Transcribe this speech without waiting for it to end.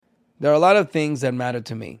There are a lot of things that matter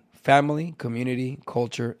to me: family, community,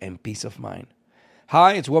 culture, and peace of mind.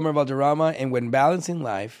 Hi, it's Wilmer Valderrama, and when balancing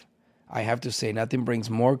life, I have to say nothing brings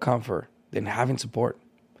more comfort than having support.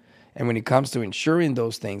 And when it comes to ensuring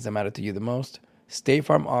those things that matter to you the most, State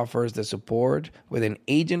Farm offers the support with an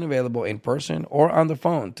agent available in person or on the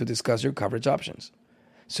phone to discuss your coverage options.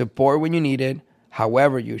 Support when you need it,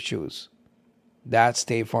 however you choose. That's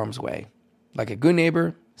State Farm's way. Like a good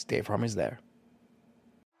neighbor, State Farm is there.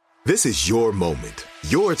 This is your moment,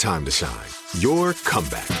 your time to shine, your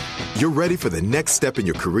comeback. You're ready for the next step in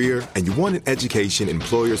your career, and you want an education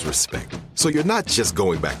employers respect. So you're not just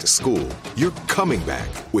going back to school, you're coming back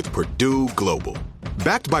with Purdue Global.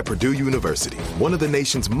 Backed by Purdue University, one of the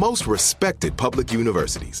nation's most respected public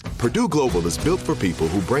universities, Purdue Global is built for people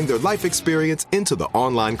who bring their life experience into the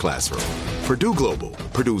online classroom. Purdue Global,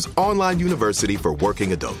 Purdue's online university for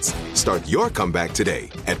working adults. Start your comeback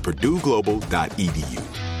today at purdueglobal.edu.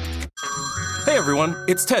 Hey everyone,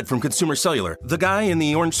 it's Ted from Consumer Cellular, the guy in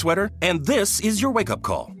the orange sweater, and this is your wake-up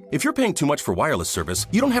call. If you're paying too much for wireless service,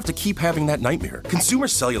 you don't have to keep having that nightmare. Consumer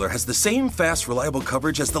Cellular has the same fast, reliable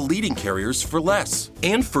coverage as the leading carriers for less.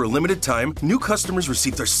 And for a limited time, new customers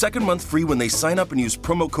receive their second month free when they sign up and use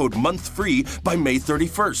promo code MONTHFREE by May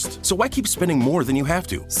 31st. So why keep spending more than you have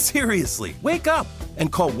to? Seriously, wake up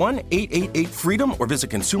and call 1-888-FREEDOM or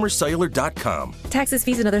visit consumercellular.com. Taxes,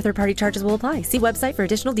 fees, and other third-party charges will apply. See website for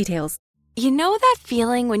additional details. You know that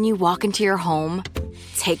feeling when you walk into your home,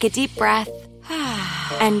 take a deep breath,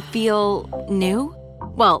 and feel new?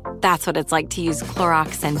 Well, that's what it's like to use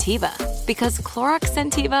Clorox Scentiva. Because Clorox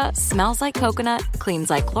Scentiva smells like coconut, cleans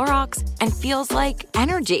like Clorox, and feels like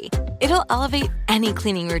energy. It'll elevate any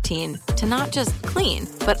cleaning routine to not just clean,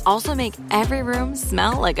 but also make every room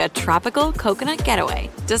smell like a tropical coconut getaway.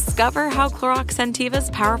 Discover how Clorox Scentiva's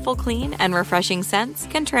powerful clean and refreshing scents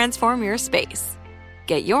can transform your space.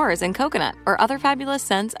 Get yours in coconut or other fabulous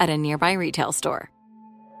scents at a nearby retail store.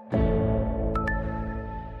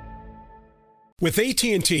 With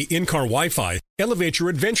AT&T in-car Wi-Fi, elevate your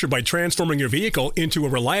adventure by transforming your vehicle into a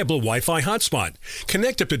reliable Wi-Fi hotspot.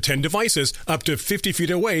 Connect up to 10 devices up to 50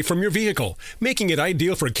 feet away from your vehicle, making it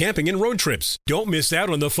ideal for camping and road trips. Don't miss out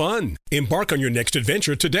on the fun. Embark on your next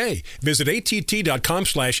adventure today. Visit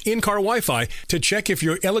att.com/in-car Wi-Fi to check if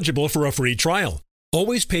you're eligible for a free trial.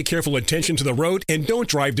 Always pay careful attention to the road and don't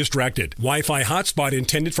drive distracted. Wi-Fi hotspot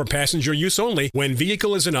intended for passenger use only when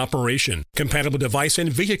vehicle is in operation. Compatible device and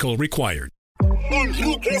vehicle required.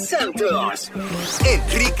 Enrique Santos.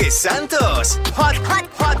 Enrique Santos.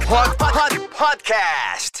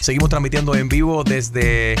 Podcast. Seguimos transmitiendo en vivo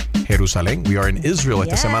desde Jerusalén. We are in Israel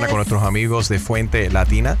esta semana con nuestros amigos de Fuente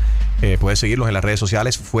Latina. Puedes seguirlos en las redes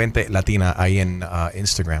sociales, Fuente Latina, ahí en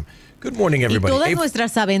Instagram. Good morning, everybody. Y todas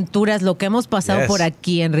nuestras aventuras, lo que hemos pasado por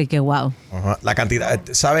aquí, Enrique, wow. La cantidad.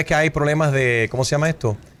 ¿Sabes que hay problemas de, ¿cómo se llama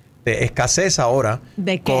esto? De escasez ahora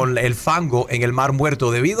con el fango en el Mar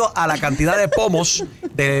Muerto debido a la cantidad de pomos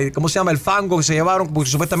de, ¿cómo se llama? El fango que se llevaron, porque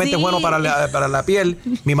supuestamente es bueno para la piel.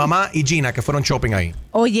 Mi mamá y Gina, que fueron shopping ahí.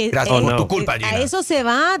 Oye, gracias por tu culpa, Gina. A eso se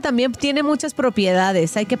va, también tiene muchas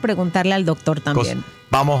propiedades. Hay que preguntarle al doctor también.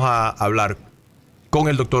 Vamos a hablar con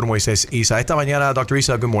el doctor Moisés Isa. Esta mañana, Dr.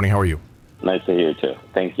 Isa, good morning, how are you? Nice to hear you too.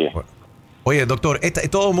 Thank you. Oye, doctor,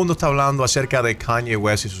 todo el mundo está hablando acerca de Kanye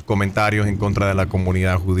West y sus comentarios en contra de la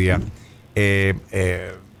comunidad judía.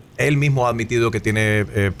 Él mismo ha admitido que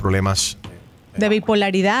tiene problemas de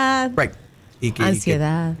bipolaridad,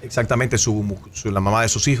 ansiedad. Exactamente, la mamá de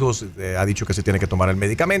sus hijos ha dicho que se tiene que tomar el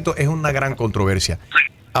medicamento. Es una gran controversia.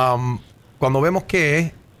 Cuando vemos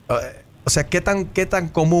que, o sea, ¿qué tan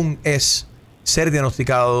común es ser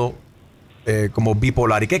diagnosticado como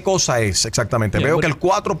bipolar? ¿Y qué cosa es exactamente? Veo que el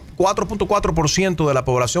 4.4% de la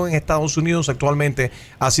población en Estados Unidos actualmente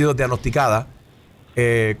ha sido diagnosticada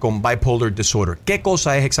con bipolar disorder. ¿Qué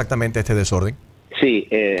cosa es exactamente este desorden? Sí,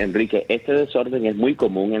 Enrique, este desorden es muy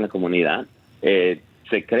común en la comunidad.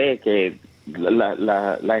 Se cree que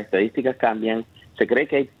las estadísticas cambian. Se cree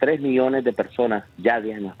que hay 3 millones de personas ya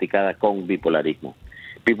diagnosticadas con bipolarismo.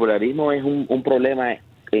 Bipolarismo es un problema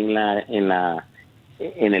en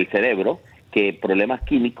el cerebro, que problemas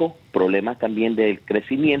químicos, problemas también del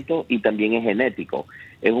crecimiento y también es genético.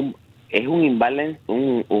 Es un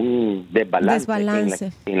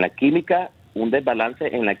desbalance en la química, un desbalance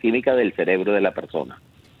en la química del cerebro de la persona.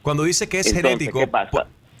 Cuando dice que es genético, ¿qué pasa?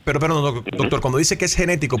 Pero doctor, cuando dice que es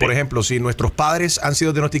genético, por ejemplo, si nuestros padres han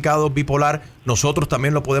sido diagnosticados bipolar, ¿nosotros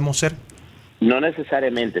también lo podemos ser? No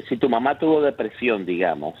necesariamente. Si tu mamá tuvo depresión,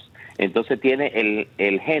 digamos, entonces tiene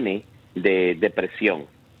el gene de depresión.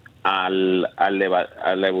 A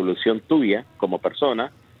la evolución tuya como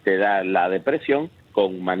persona te da la depresión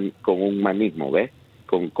con un manismo, ¿ves?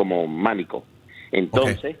 como mánico.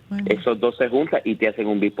 Entonces, esos dos se juntan y te hacen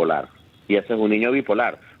un bipolar. Y haces un niño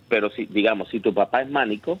bipolar. Pero si tu papá es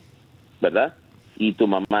mánico, ¿verdad? Y tu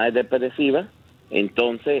mamá es depresiva,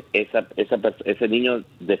 entonces ese niño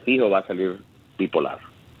de fijo va a salir bipolar.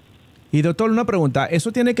 Y doctor, una pregunta,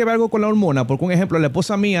 ¿eso tiene que ver algo con la hormona? Porque un ejemplo, la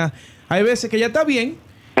esposa mía, hay veces que ella está bien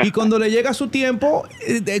y cuando le llega su tiempo,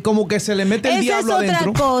 como que se le mete el diablo adentro. Esa es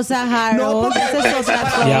otra cosa, Harold. No, porque esa es otra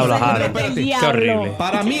cosa. Diablo, Harold. Qué horrible.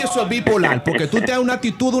 Para mí eso es bipolar, porque tú te das una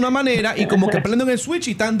actitud de una manera y como que prenden el switch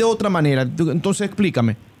y están de otra manera. Entonces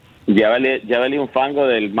explícame. Llévale un fango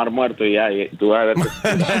del Mar Muerto y tú vas a ver.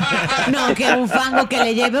 No, que un fango, que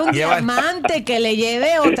le lleve un diamante, que le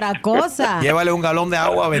lleve otra cosa. Llévale un galón de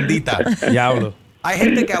agua bendita. Diablo. Hay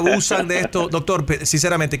gente que abusan de esto. Doctor,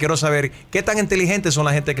 sinceramente quiero saber qué tan inteligentes son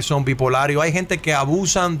la gente que son bipolares. Hay gente que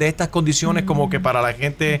abusan de estas condiciones como que para la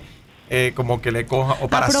gente como que le coja o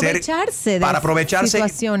para aprovecharse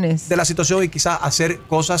situaciones de la situación y quizás hacer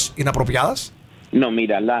cosas inapropiadas. No,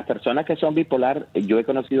 mira, las personas que son bipolar, yo he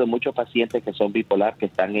conocido muchos pacientes que son bipolar, que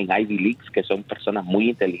están en Ivy Leagues, que son personas muy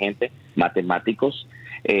inteligentes, matemáticos.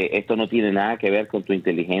 Esto no tiene nada que ver con tu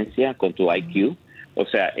inteligencia, con tu IQ. O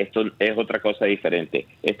sea, esto es otra cosa diferente.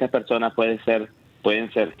 Estas personas pueden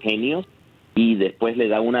ser genios y después le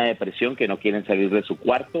da una depresión que no quieren salir de su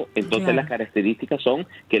cuarto. Entonces las características son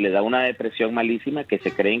que le da una depresión malísima, que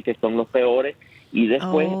se creen que son los peores y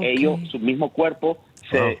después ellos, su mismo cuerpo,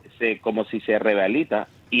 se como si se rehabilita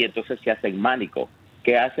y entonces se hacen mánico.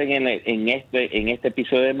 ¿Qué hacen en este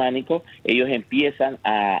episodio de mánico? Ellos empiezan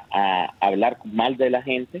a hablar mal de la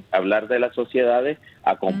gente, a hablar de las sociedades,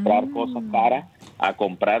 a comprar cosas caras, a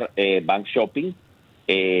comprar bank shopping.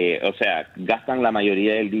 O sea, gastan la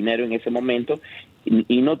mayoría del dinero en ese momento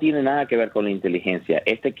y no tiene nada que ver con la inteligencia.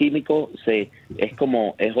 Este químico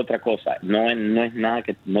es otra cosa, no es nada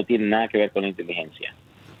no tiene nada que ver con la inteligencia.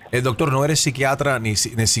 Doctor, no eres psiquiatra ni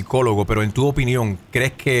psicólogo, pero en tu opinión,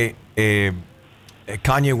 ¿crees que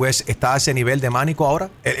Kanye West está a ese nivel de mánico ahora?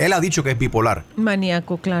 Él ha dicho que es bipolar.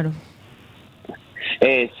 Maníaco, claro.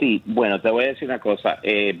 Sí, bueno, te voy a decir una cosa.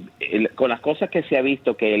 Con las cosas que se ha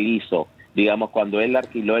visto que él hizo, digamos, cuando él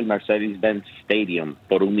alquiló el Mercedes-Benz Stadium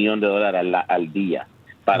por $1 millón al día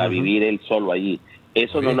para vivir él solo allí,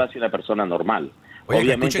 eso no lo hace una persona normal. Oye,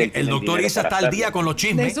 obviamente, escuchen, el doctor Isa está al día con los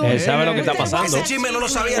chismes. Él sabe lo que está pasando. Ese chisme no lo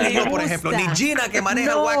sabía ni yo, por ejemplo. Ni Gina, que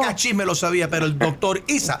maneja Huaca Chisme, lo sabía, pero el doctor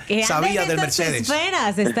Isa sabía del Mercedes.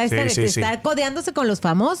 Esferas, está codeándose con los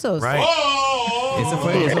famosos. Right. Eso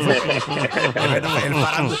fue.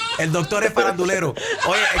 El doctor es farandulero.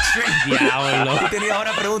 Oye, Extreme. Diablo. ¿Tú tenías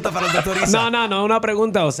una pregunta para el doctor Isa? No, una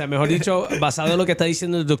pregunta. O sea, mejor dicho, basado en lo que está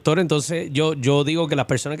diciendo el doctor, entonces yo digo que las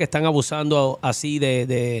personas que están abusando así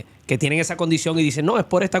de que tienen esa condición y dicen, no, es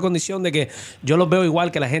por esta condición de que yo los veo igual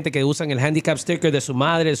que la gente que usan el handicap sticker de su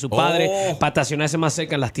madre, de su padre, para estacionarse más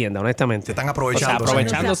cerca en las tiendas, honestamente. Se están aprovechando. O sea,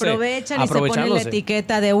 aprovechándose. Se aprovechan y se ponen la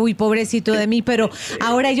etiqueta de, uy, pobrecito de mí, pero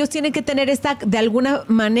ahora ellos tienen que tener de alguna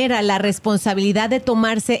manera, la responsabilidad de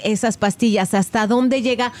tomarse esas pastillas. ¿Hasta dónde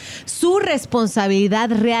llega su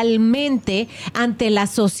responsabilidad realmente ante la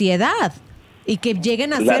sociedad? Y que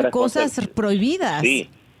lleguen a hacer cosas prohibidas. Sí.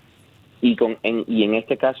 Y en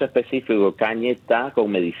este caso específico, Kanye está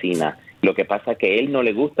con medicina. Lo que pasa es que a él no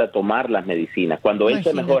le gusta tomar las medicinas. Cuando él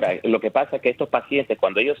se mejora, lo que pasa es que estos pacientes,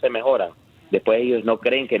 cuando ellos se mejoran, después ellos no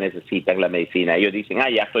creen que necesitan la medicina. Ellos dicen,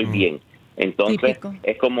 ya estoy bien. Entonces,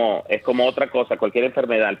 es como otra cosa. Cualquier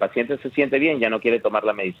enfermedad, el paciente se siente bien, ya no quiere tomar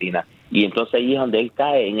la medicina. Y entonces ahí es donde él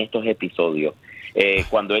cae en estos episodios.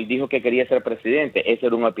 Cuando él dijo que quería ser presidente, ese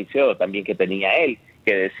era un episodio también que tenía él,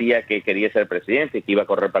 que decía que quería ser presidente y que iba a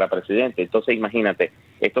correr para presidente. Entonces imagínate,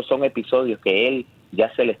 estos son episodios que él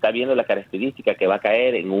ya se le está viendo la característica que va a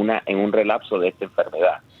caer en un relapso de esta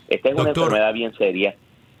enfermedad. Esta es una enfermedad bien seria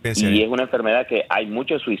y es una enfermedad que hay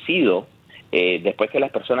mucho suicidio después que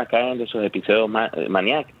las personas caen de esos episodios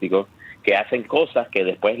maniáticos, que hacen cosas que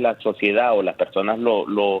después la sociedad o las personas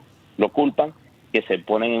lo culpan, que se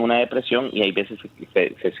ponen en una depresión y hay veces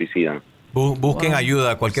se suicidan. Busquen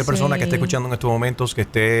ayuda. Cualquier persona que esté escuchando en estos momentos, que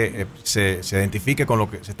esté se identifique con lo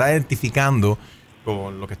que se está identificando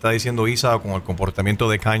con lo que está diciendo Isa o con el comportamiento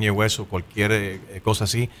de Kanye West o cualquier cosa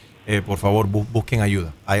así, por favor, busquen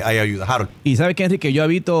ayuda. Hay ayuda. Harold. Y ¿sabe qué, Enrique? Yo he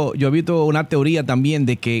visto una teoría también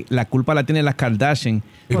de que la culpa la tienen las Kardashian.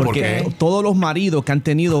 Porque todos los maridos que han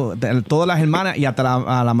tenido, todas las hermanas y hasta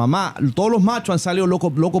a la mamá, todos los machos han salido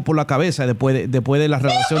locos por la cabeza después de las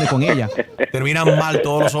relaciones con ella. Terminan mal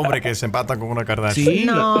todos los hombres que se empatan con una Kardashian. Sí.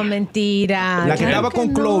 No, mentira. La que estaba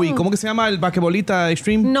con Khloe, ¿cómo que se llama el basquetbolista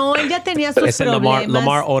Extreme? No, él ya tenía sus es problemas.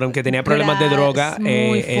 Lamar Odom, que tenía problemas de droga.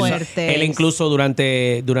 Muy fuertes. Él incluso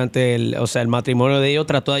durante durante el matrimonio de ellos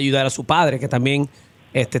trató de ayudar a su padre, que también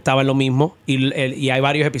estaba en lo mismo. Y hay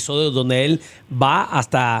varios episodios donde él va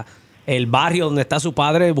hasta el barrio donde está su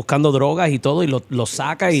padre buscando drogas y todo, y lo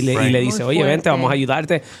saca y le dice, oye, vente, vamos a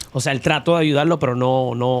ayudarte. O sea, él trató de ayudarlo, pero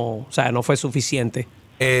no fue suficiente.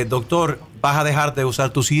 Doctor, ¿vas a dejar de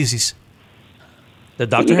usar tus Yeezys? ¿The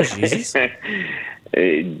doctor has Yeezys?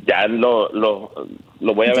 Ya lo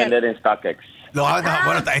voy a vender en StockX.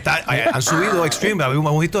 Han subido Extreme,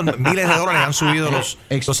 hemos visto miles de dólares, han subido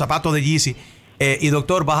los zapatos de Yeezy. Y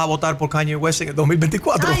doctor, ¿vas a votar por Kanye West en el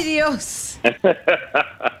 2024? ¡Ay, Dios!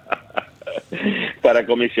 Para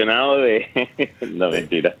comisionado de... No,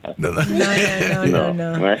 mentira. No.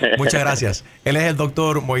 Muchas gracias. Él es el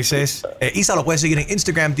doctor Moisés Isa. Lo puedes seguir en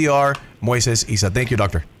Instagram, Dr. Moisés Isa. Thank you,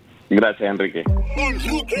 doctor. Gracias, Enrique.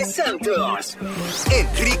 Enrique Santos.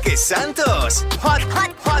 Enrique Santos.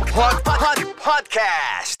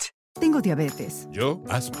 Podcast. Tengo diabetes. Yo,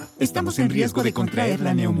 asma. Estamos en riesgo de contraer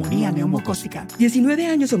la neumonía neumocócica. 19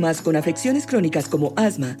 años o más con afecciones crónicas como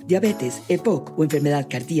asma, diabetes, EPOC o enfermedad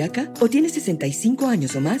cardíaca, o tienes 65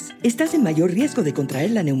 años o más, estás en mayor riesgo de contraer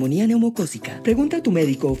la neumonía neumocócica. Pregunta a tu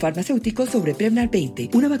médico o farmacéutico sobre Prevnar 20,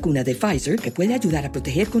 una vacuna de Pfizer que puede ayudar a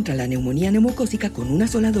proteger contra la neumonía neumocócica con una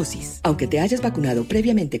sola dosis. Aunque te hayas vacunado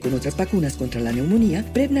previamente con otras vacunas contra la neumonía,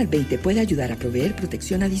 Prevnar 20 puede ayudar a proveer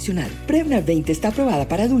protección adicional. Prevnar 20 está aprobada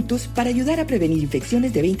para adultos para ayudar a prevenir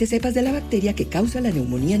infecciones de 20 cepas de la bacteria que causa la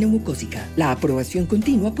neumonía neumocócica. La aprobación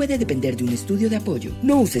continua puede depender de un estudio de apoyo.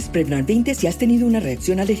 No uses Prevnar 20 si has tenido una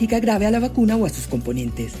reacción alérgica grave a la vacuna o a sus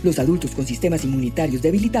componentes. Los adultos con sistemas inmunitarios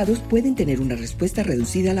debilitados pueden tener una respuesta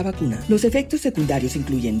reducida a la vacuna. Los efectos secundarios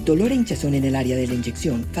incluyen dolor e hinchazón en el área de la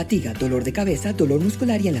inyección, fatiga, dolor de cabeza, dolor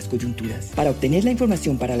muscular y en las coyunturas. Para obtener la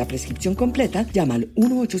información para la prescripción completa, llama al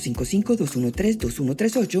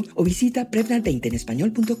 1-855-213-2138 o visita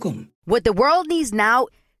Prevnar20enespañol.com. What the world needs now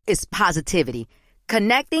is positivity.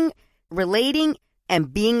 Connecting, relating,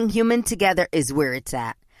 and being human together is where it's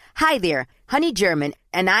at. Hi there, Honey German,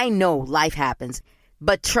 and I know life happens,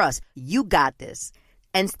 but trust, you got this.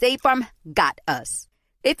 And State Farm got us.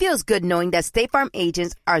 It feels good knowing that State Farm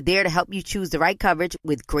agents are there to help you choose the right coverage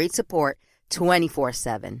with great support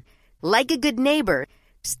 24/7. Like a good neighbor,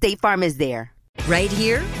 State Farm is there. Right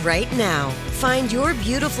here, right now. Find your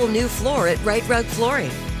beautiful new floor at Right Rug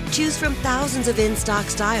Flooring. Choose from thousands of in-stock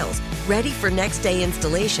styles, ready for next day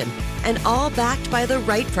installation, and all backed by the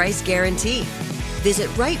right price guarantee. Visit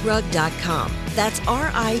rightrug.com. That's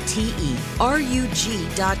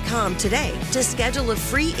RITERUG.com today to schedule a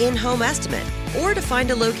free in-home estimate or to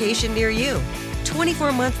find a location near you.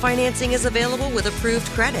 24-month financing is available with approved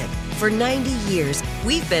credit. For 90 years,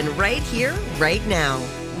 we've been right here, right now.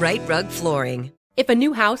 Right Rug Flooring. If a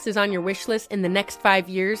new house is on your wish list in the next 5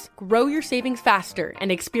 years, grow your savings faster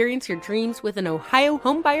and experience your dreams with an Ohio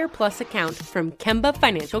Homebuyer Plus account from Kemba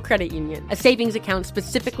Financial Credit Union. A savings account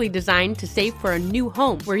specifically designed to save for a new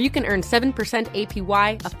home where you can earn 7%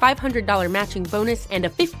 APY, a $500 matching bonus, and a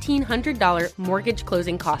 $1,500 mortgage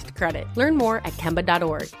closing cost credit. Learn more at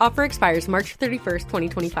Kemba.org. Offer expires March 31st,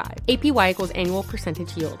 2025. APY equals annual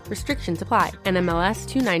percentage yield. Restrictions apply. NMLS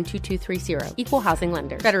 292230. Equal housing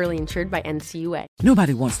lender. Federally insured by NCUA.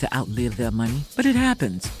 Nobody wants to outlive their money, but it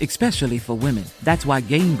happens, especially for women. That's why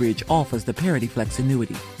Gainbridge offers the Parity Flex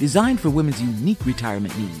annuity, designed for women's unique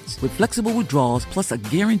retirement needs, with flexible withdrawals plus a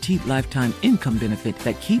guaranteed lifetime income benefit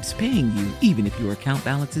that keeps paying you even if your account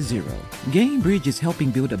balance is zero. Gainbridge is helping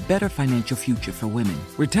build a better financial future for women.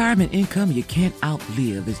 Retirement income you can't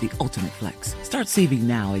outlive is the ultimate flex. Start saving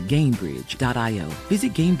now at Gainbridge.io.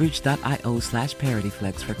 Visit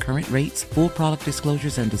Gainbridge.io/ParityFlex for current rates, full product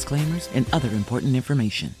disclosures and disclaimers, and other important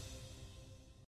information.